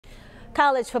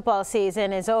College football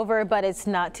season is over, but it's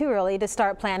not too early to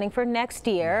start planning for next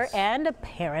year. Yes. And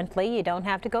apparently you don't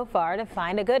have to go far to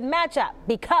find a good matchup,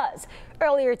 because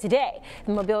earlier today,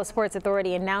 the Mobile Sports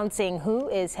Authority announcing who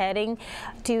is heading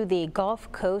to the Gulf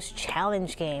Coast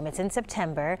Challenge game. It's in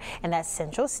September, and that's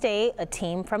Central State, a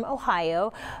team from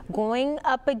Ohio, going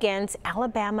up against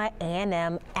Alabama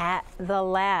A&M at the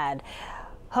Ladd.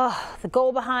 Oh, the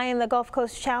goal behind the Gulf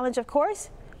Coast Challenge, of course,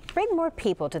 bring more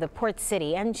people to the port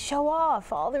city and show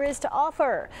off all there is to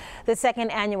offer. The second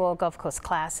annual Gulf Coast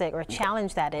Classic, or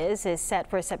Challenge that is set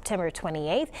for September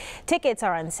 28th. Tickets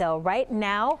are on sale right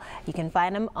now. You can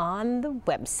find them on the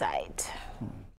website.